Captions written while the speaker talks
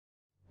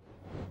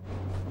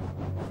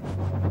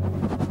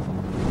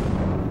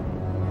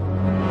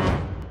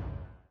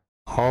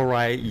All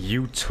right,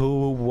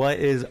 YouTube, what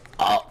is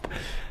up?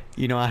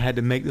 You know, I had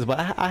to make this, but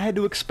I had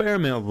to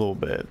experiment a little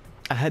bit.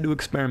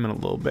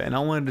 And I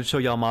wanted to show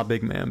y'all my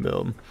big man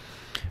build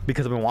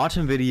because I've been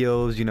watching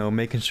videos, you know,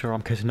 making sure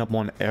I'm catching up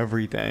on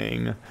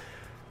everything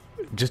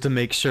just to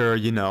make sure,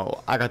 you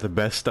know, I got the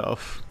best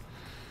stuff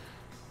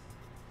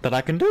that I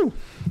can do.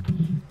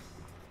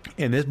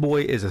 And this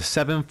boy is a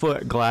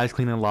 7-foot glass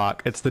cleaning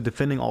lock. It's the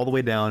defending all the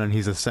way down, and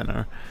he's a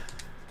center.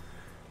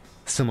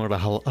 Similar to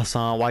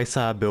Hassan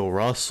Whiteside, Bill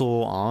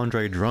Russell,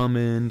 Andre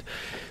Drummond.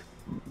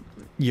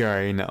 You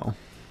already know.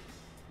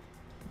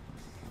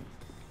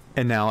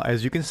 And now,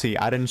 as you can see,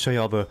 I didn't show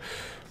y'all the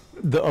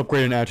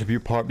upgrade and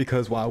attribute part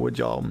because why would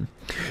you want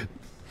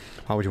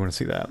to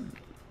see that?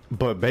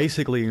 But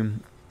basically,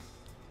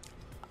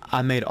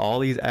 I made all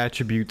these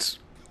attributes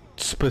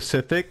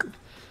specific.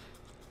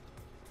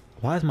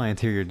 Why is my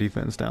interior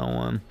defense down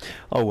one?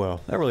 Oh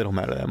well, that really don't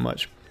matter that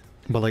much.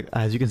 But like,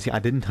 as you can see, I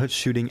didn't touch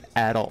shooting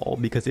at all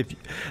because if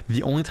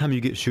the only time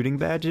you get shooting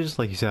badges,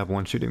 like you said, I have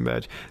one shooting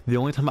badge. The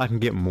only time I can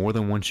get more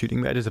than one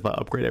shooting badge is if I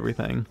upgrade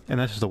everything, and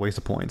that's just a waste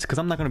of points because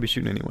I'm not going to be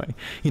shooting anyway.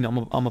 You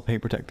know, I'm a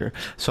paint protector,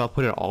 so I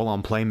put it all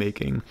on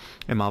playmaking,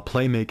 and my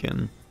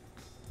playmaking,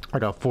 I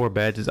got 4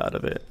 badges out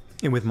of it.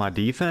 And with my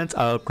defense,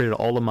 I upgraded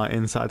all of my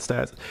inside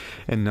stats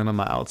and none of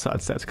my outside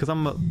stats because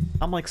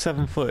I'm like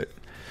 7 foot.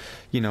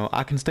 You know,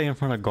 I can stay in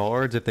front of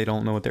guards if they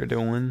don't know what they're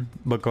doing,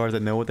 but guards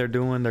that know what they're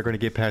doing, they're going to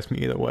get past me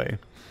either way,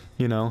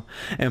 you know?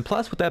 And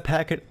plus, with that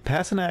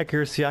passing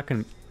accuracy, I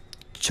can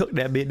chuck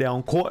that bit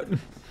down court.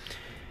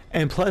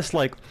 And plus,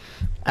 like,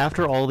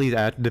 after all these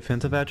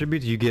defensive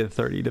attributes, you get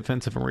 30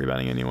 defensive and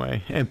rebounding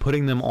anyway. And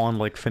putting them on,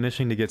 like,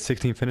 finishing to get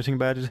 16 finishing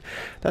badges,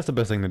 that's the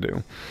best thing to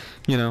do,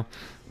 you know?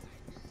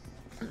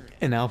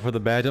 And now for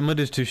the badge, I'm going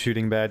to just do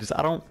shooting badges.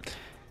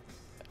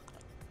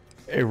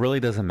 It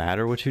really doesn't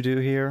matter what you do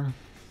here.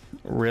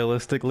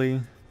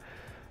 Realistically,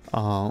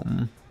 I'll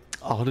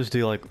just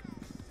do like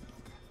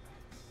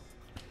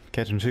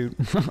catch and shoot.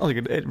 Like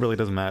it really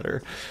doesn't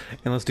matter.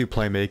 And let's do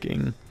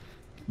playmaking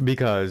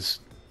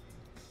because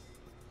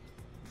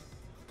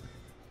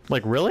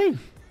like really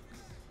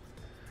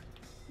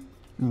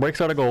break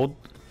starter gold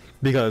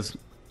because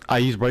I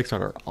use break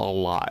starter a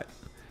lot,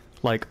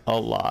 like a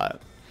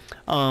lot.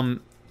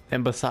 And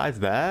besides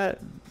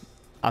that,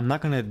 I'm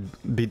not gonna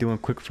be doing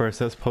quick first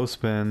sets, post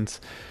spins.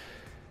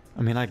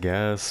 I mean, I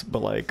guess,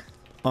 but like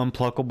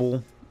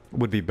unpluckable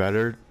would be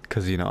better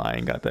because you know I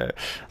ain't got that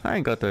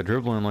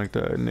dribbling like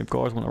that. And if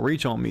guards want to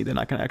reach on me, then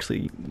I can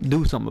actually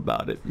do something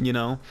about it, you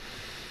know.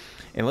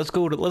 And let's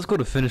go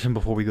to finishing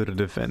before we go to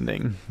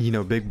defending. You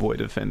know, big boy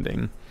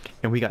defending,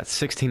 and we got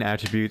 16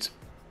 attributes.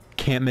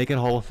 Can't make it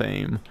Hall of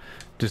Fame.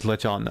 Just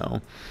let y'all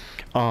know.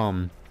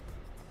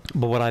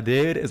 But what I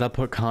did is I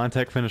put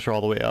contact finisher all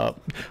the way up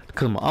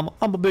because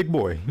I'm a big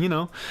boy, you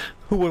know.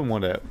 Who wouldn't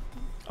want that?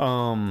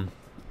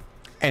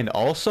 And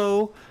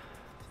also,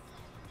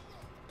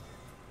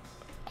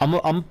 I'm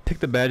gonna pick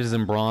the badges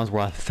in bronze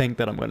where I think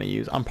that I'm gonna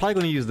use. I'm probably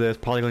gonna use this.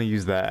 Probably gonna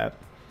use that.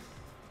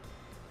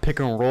 Pick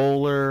and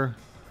roller.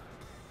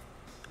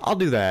 I'll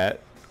do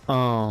that.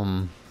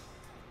 Pro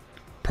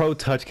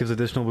touch gives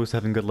additional boost to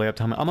having good layup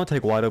time. I'm gonna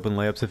take wide open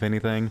layups if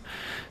anything.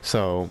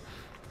 So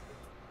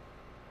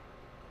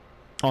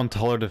on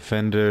taller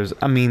defenders,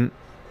 I mean,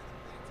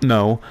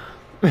 no.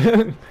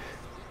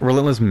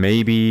 Relentless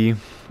maybe.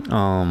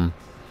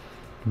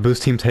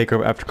 Boost team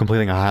takeover after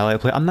completing a highlight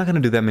play. I'm not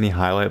gonna do that many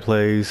highlight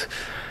plays.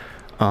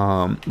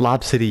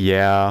 Lob City,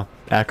 yeah.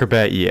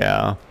 Acrobat,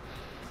 yeah.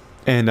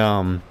 And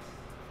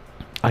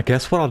I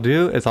guess what I'll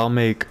do is I'll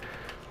make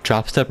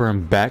drop stepper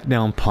and back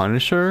down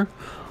Punisher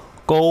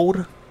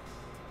gold,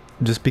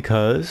 just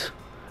because.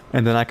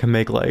 And then I can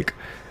make like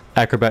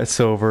Acrobat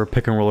silver,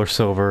 pick and roller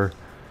silver,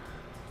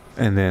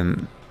 and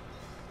then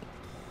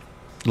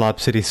Lob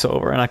City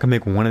silver. And I can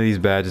make one of these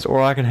badges,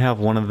 or I can have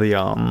one of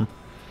the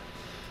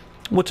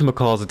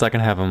whatchamacallits, I can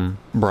have them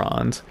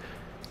bronze.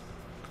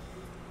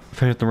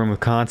 Finish the room with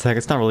contact.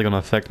 It's not really going to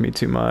affect me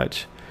too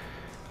much.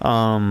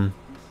 We'll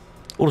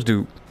just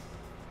do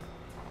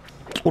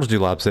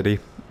Lob City,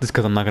 just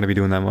because I'm not going to be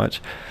doing that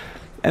much.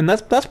 And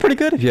that's pretty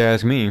good if you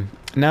ask me.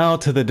 Now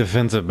to the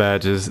defensive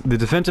badges. The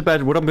defensive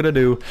badge, what I'm going to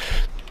do,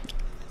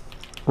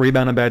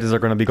 rebounding badges are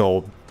going to be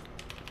gold.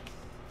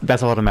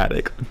 That's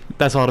automatic.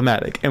 That's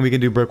automatic. And we can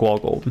do brick wall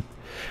gold.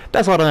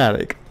 That's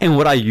automatic. And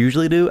what I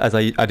usually do is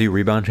I do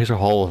Rebound Chaser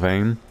Hall of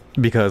Fame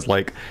because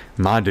like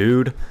my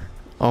dude,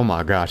 oh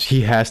my gosh,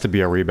 he has to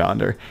be a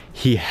rebounder.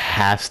 He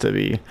has to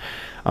be.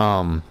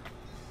 And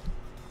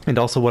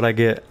also what I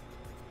get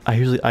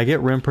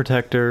Rim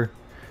Protector,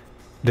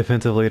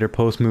 Defensive Leader,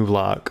 Post Move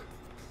Lock,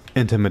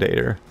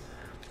 Intimidator.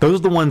 Those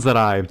are the ones that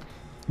I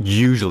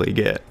usually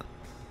get.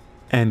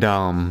 And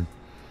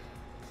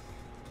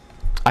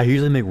I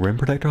usually make Rim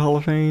Protector Hall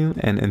of Fame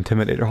and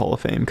Intimidator Hall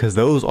of Fame because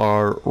those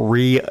are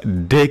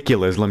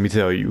ridiculous, let me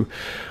tell you.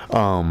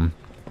 And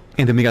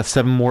then we got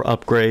 7 more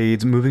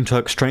upgrades. Moving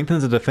Truck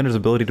strengthens the defender's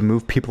ability to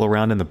move people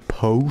around in the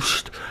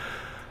post.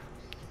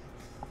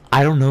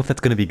 I don't know if that's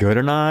going to be good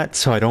or not,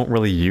 so I don't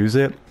really use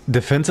it.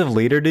 Defensive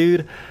Leader,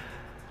 dude.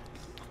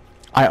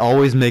 I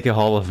always make it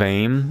Hall of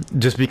Fame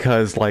just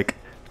because, like,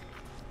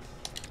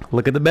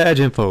 look at the badge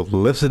info.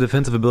 Lifts the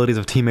defensive abilities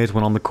of teammates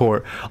when on the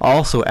court.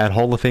 Also, at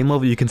Hall of Fame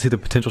level, you can see the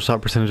potential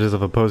shot percentages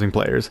of opposing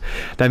players.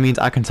 That means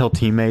I can tell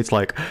teammates,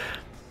 like,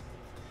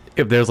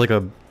 if there's like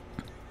a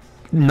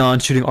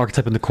non-shooting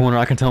archetype in the corner,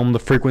 I can tell him the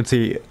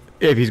frequency,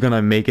 if he's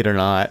gonna make it or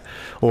not,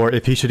 or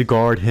if he should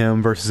guard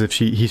him versus if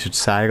he should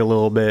sag a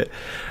little bit.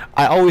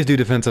 I always do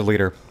defensive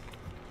leader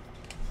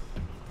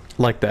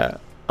like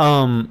that.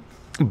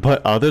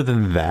 But other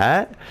than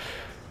that,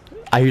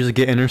 I usually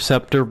get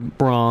interceptor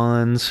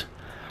bronze.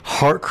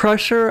 Heart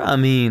crusher, I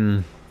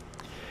mean,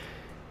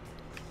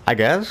 I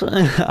guess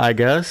I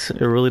guess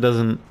it really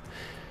doesn't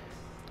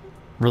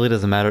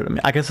matter to me.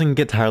 I guess I can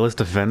get tireless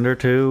defender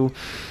too,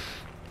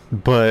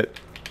 but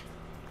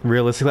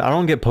realistically, I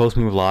don't get post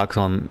move locks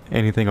on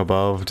anything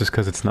above just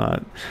because it's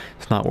not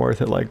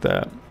worth it like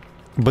that.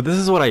 But this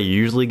is what I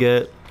usually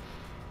get,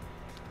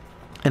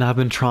 and I've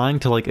been trying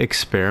to like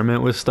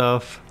experiment with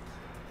stuff,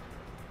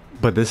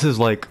 but this is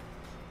what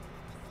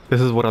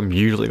I'm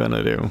usually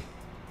gonna do,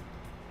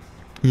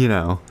 you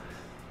know.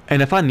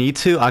 And if I need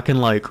to, I can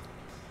like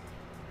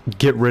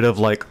get rid of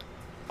like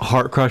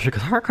Heart Crusher,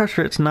 because Heart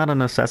Crusher, it's not a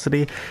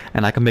necessity,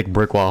 and I can make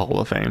Brick Wall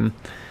Hall of Fame.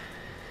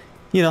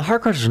 You know,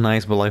 Heart Crusher's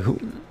nice, but like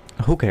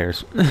who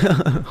cares?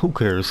 Who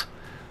cares?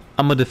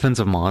 I'm a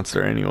defensive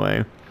monster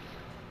anyway.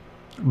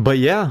 But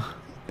yeah,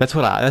 that's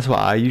what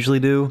I usually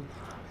do.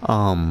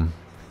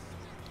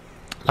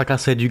 Like I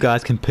said, you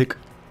guys can pick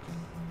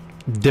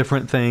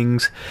different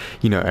things.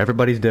 You know,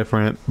 everybody's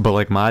different, but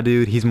like my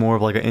dude, he's more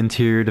of like an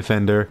interior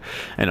defender,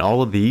 and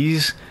all of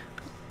these,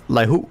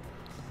 like who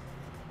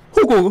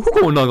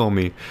going dunk on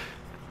me?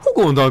 Who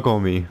going dunk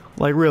on me?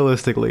 Like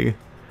realistically.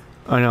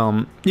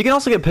 And you can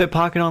also get pit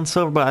pocket on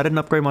silver, but I didn't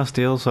upgrade my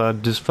steel, so I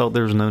just felt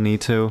there was no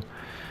need to.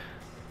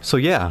 So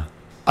yeah,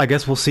 I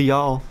guess we'll see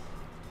y'all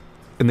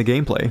in the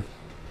gameplay.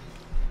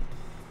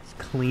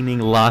 Cleaning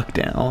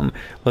lockdown.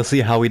 Let's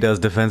see how he does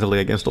defensively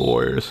against the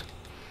Warriors.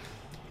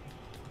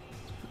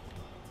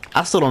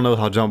 I still don't know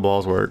how jump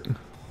balls work.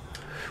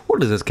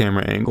 What is this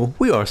camera angle?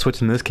 We are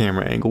switching this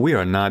camera angle. We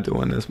are not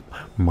doing this.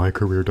 My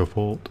career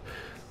default.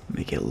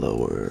 Make it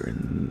lower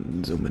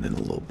and zoom it in a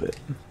little bit.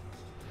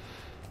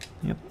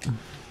 Yep.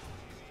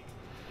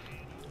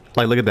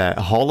 Like, look at that.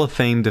 Hall of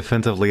Fame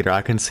defensive leader.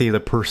 I can see the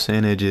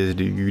percentages,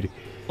 dude.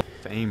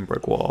 Fame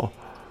brick wall.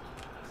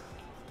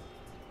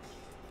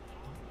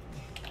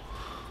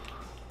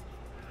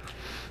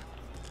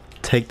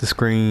 Take the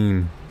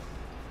screen.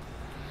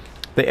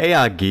 The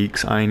AI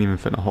geeks, I ain't even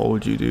finna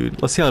hold you,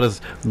 dude. Let's see how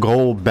this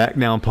gold back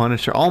down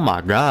Punisher. Oh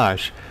my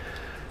gosh.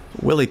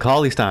 Willie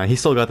Cauley-Stein. He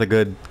still got the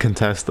good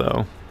contest,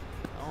 though.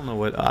 I don't know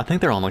what. I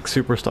think they're on, like,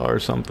 Superstar or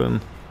something.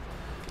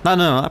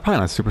 No,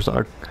 probably not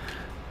Superstar.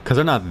 Because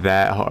they're not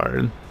that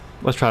hard.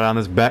 Let's try it on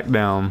this back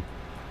down.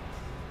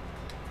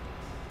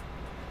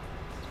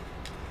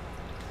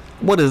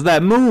 What is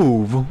that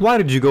move? Why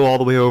did you go all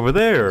the way over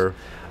there?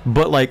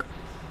 But, like,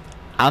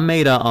 I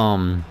made a,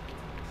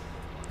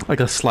 like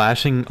a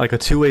slashing, like a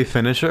two-way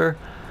finisher.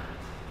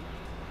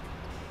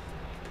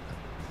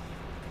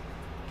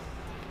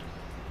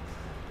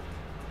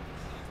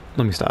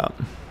 Let me stop.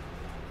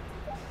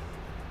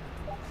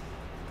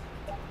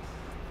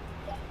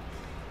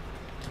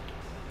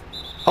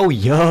 Oh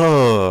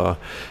yeah,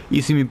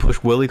 you see me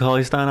push Willie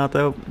Cauley-Stein out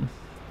there?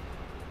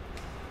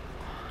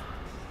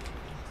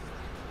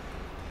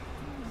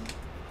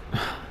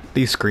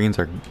 These screens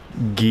are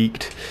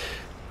geeked.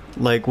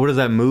 Like, what is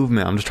that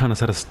movement? I'm just trying to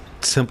set a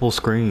simple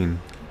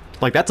screen.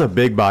 Like, that's a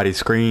big body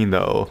screen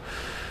though.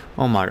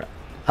 Oh my god,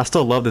 I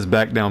still love this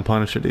back down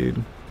Punisher,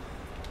 dude.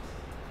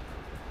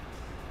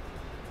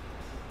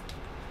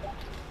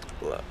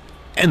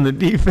 And the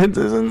defense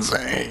is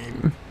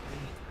insane.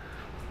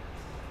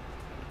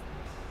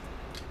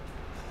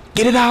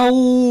 Get it out!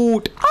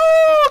 Oh,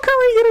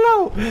 Curry, get it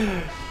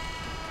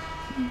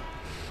out!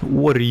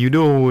 What are you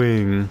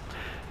doing?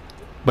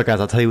 But guys,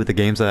 I'll tell you what the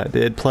games that I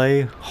did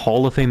play.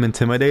 Hall of Fame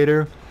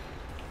Intimidator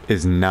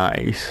is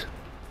nice.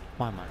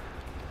 Why am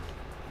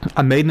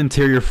I made an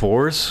interior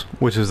force,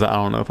 which is, I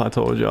don't know if I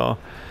told y'all.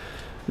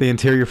 The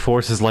interior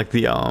force is like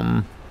the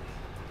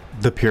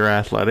pure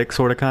athletic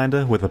sort of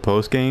kinda with a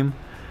post game.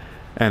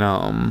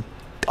 And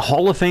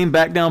Hall of Fame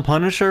back down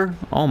Punisher.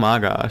 Oh my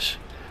gosh.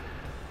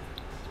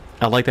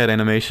 I like that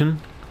animation.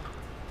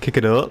 Kick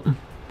it up.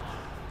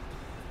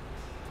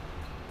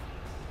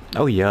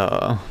 Oh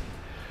yeah.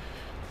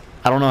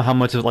 I don't know how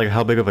much of, like,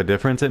 how big of a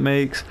difference it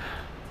makes.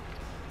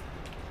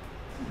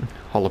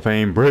 Hall of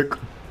Fame brick.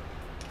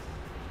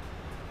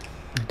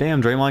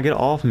 Damn, Draymond, get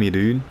off me,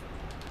 dude.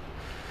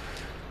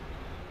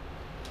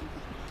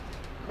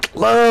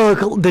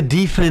 Look, the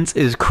defense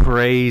is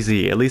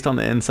crazy. At least on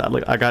the inside.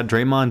 Like, I got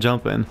Draymond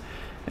jumping,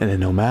 and then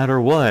no matter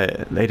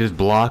what, they just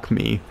block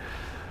me.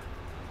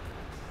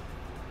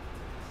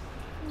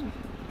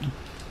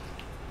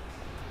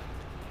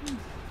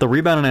 The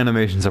rebounding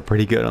animations are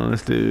pretty good on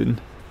this dude.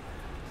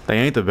 They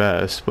ain't the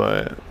best,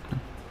 but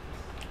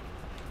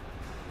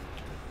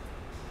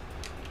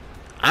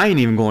I ain't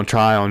even gonna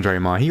try on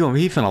Draymond.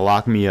 He finna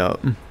lock me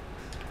up.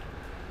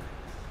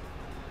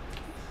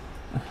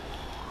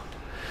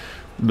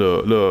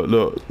 Look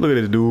at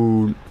this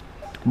dude.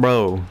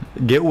 Bro,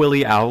 get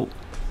Willie out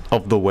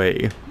of the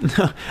way.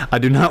 I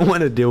do not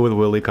want to deal with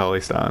Willie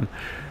Cauley-Stein.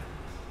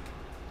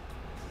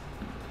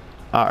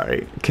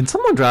 Alright, can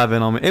someone drive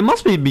in on me? It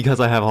must be because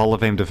I have Hall of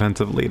Fame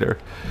defensive leader.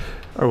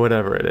 Or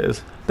whatever it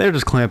is. They're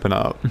just clamping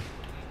up.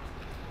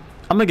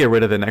 I'm gonna get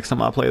rid of it next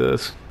time I play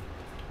this.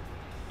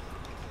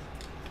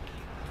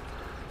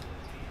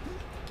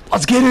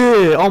 Let's get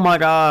it! Oh my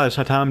gosh,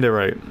 I timed it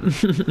right.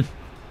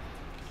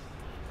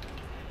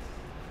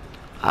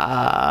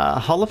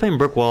 Hall of Fame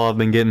brick wall, I've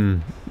been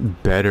getting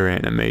better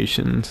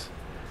animations.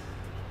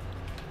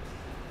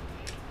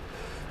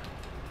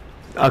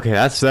 Okay,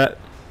 that's that.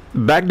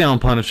 Back down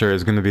Punisher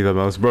is gonna be the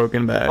most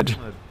broken badge.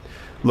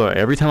 Look,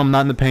 every time I'm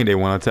not in the paint, they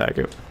want to attack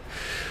it.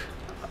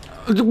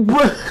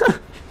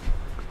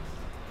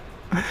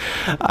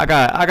 I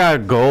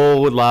got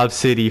gold Lob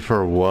City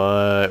for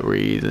what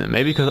reason?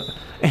 Maybe because,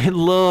 and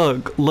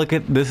look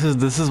at this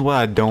is what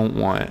I don't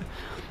want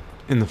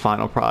in the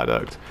final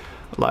product.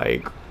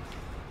 Like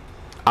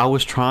I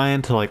was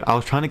trying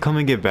to come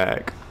and get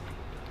back.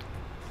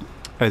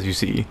 As you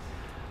see,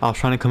 I was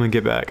trying to come and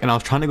get back, and I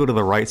was trying to go to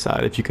the right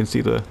side. If you can see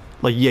the,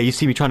 like, yeah, you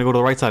see me trying to go to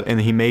the right side, and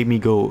he made me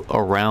go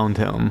around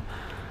him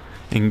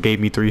and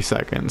gave me 3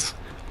 seconds.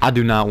 I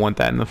do not want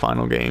that in the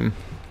final game.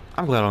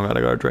 I'm glad I don't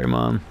gotta guard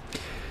Draymond.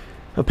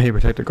 A paint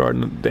protector guard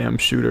and a damn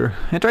shooter.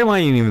 And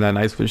Draymond ain't even that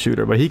nice of a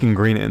shooter, but he can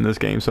green it in this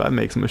game, so that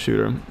makes him a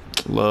shooter.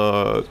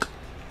 Look,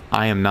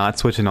 I am not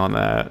switching on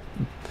that.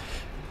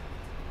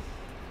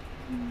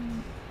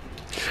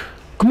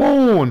 Come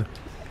on!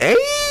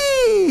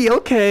 Hey!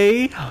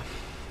 Okay!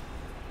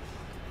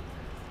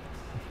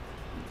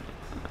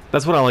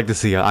 That's what I like to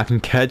see. I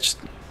can catch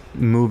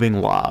moving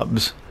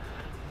lobs.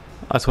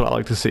 That's what I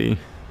like to see.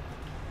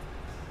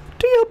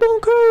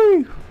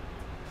 Curry.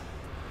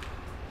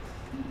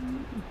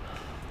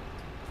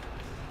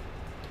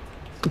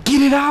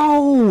 Get it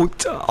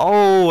out!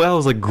 Oh, that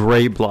was a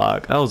great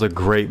block. That was a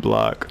great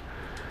block.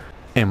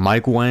 And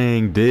Mike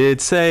Wang did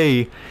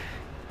say,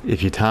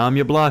 if you time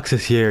your blocks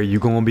this year,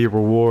 you're gonna be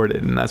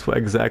rewarded. And that's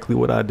exactly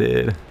what I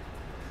did.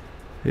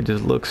 It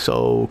just looks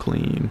so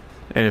clean.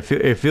 And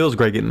it feels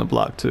great getting the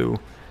block too.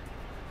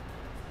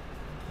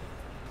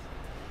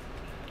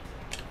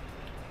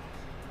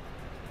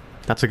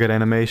 That's a good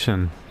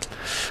animation.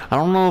 I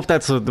don't know if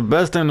that's the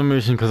best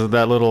animation because of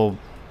that little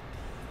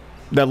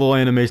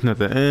animation at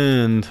the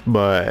end,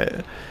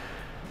 but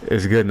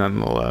it's good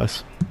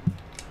nonetheless.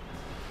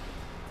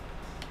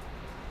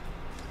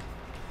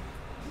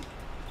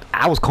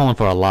 I was calling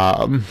for a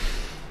lob.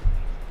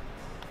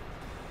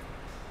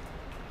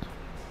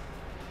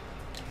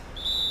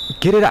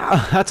 Get it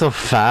out. That's a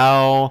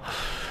foul.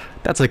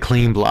 That's a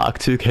clean block.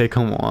 2K,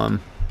 come on.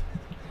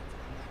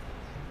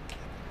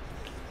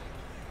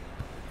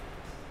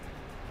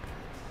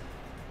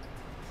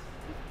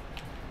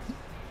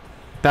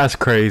 That's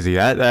crazy.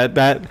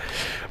 That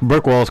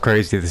brick wall is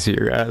crazy this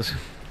year, guys.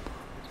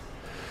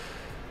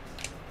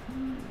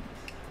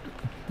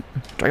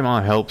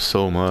 Draymond helps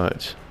so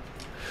much.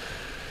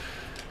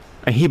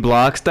 And he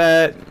blocks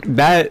that.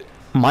 That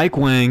Mike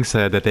Wang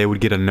said that they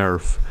would get a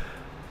nerf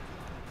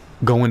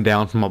going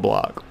down from a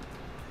block.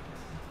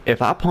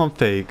 If I pump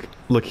fake,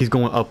 look, he's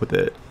going up with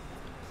it.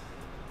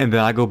 And then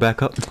I go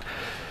back up.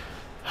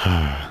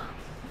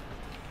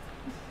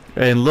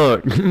 And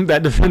look,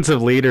 that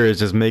defensive leader is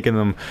just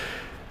making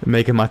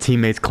my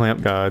teammates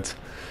clamp gods.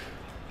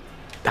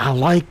 I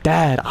like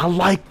that. I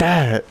like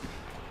that.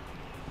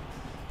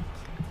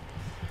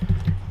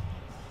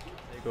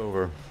 Take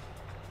over.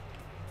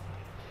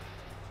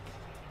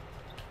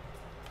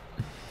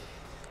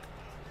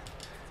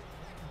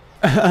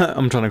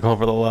 I'm trying to call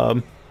for the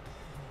lob.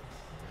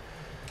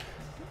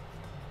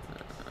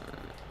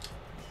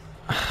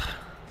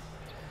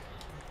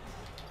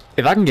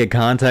 If I can get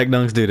contact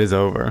dunks, dude, it's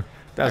over.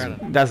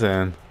 That's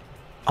in.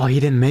 Oh, he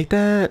didn't make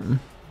that?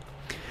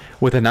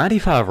 With a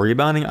 95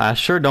 rebounding, I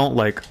sure don't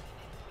like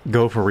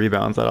go for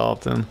rebounds that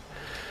often.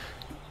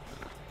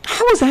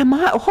 How is that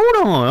my?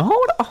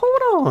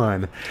 Hold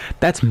on.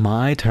 That's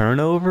my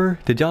turnover.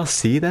 Did y'all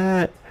see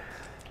that?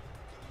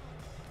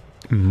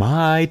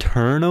 My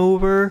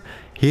turnover.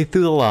 He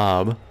threw the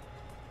lob.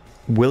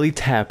 Willie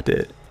tapped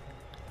it.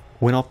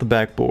 Went off the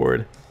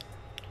backboard.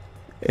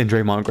 And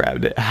Draymond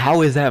grabbed it.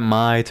 How is that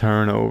my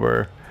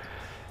turnover?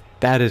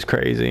 That is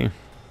crazy.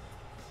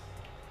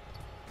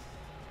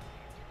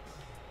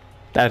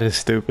 That is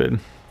stupid.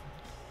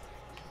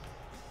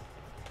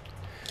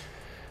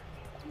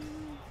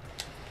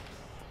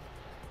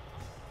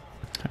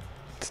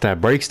 It's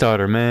that break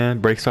starter, man.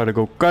 Break starter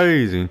go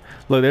crazy.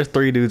 Look, there's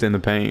 3 dudes in the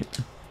paint.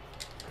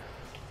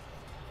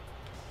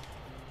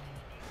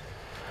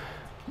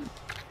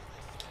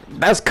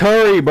 That's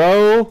Curry,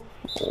 bro.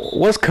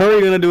 What's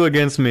Curry gonna do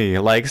against me?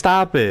 Like,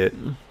 stop it.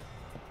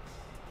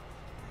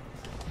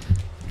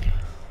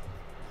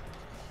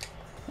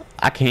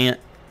 I can't.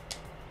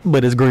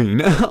 But it's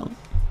green.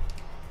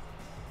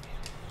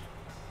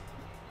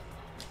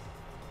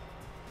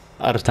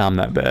 I just timed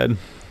that bad.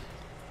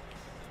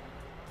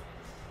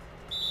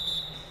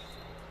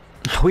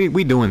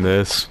 we doing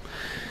this.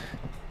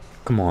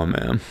 Come on,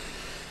 man.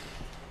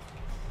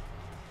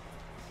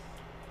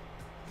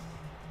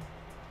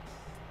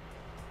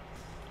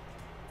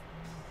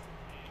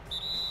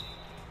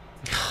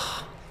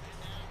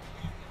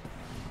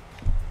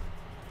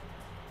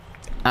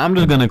 I'm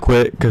just gonna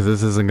quit because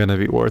this isn't gonna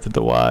be worth it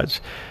to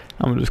watch.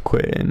 I'm gonna just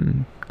quit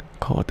and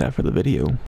call it that for the video.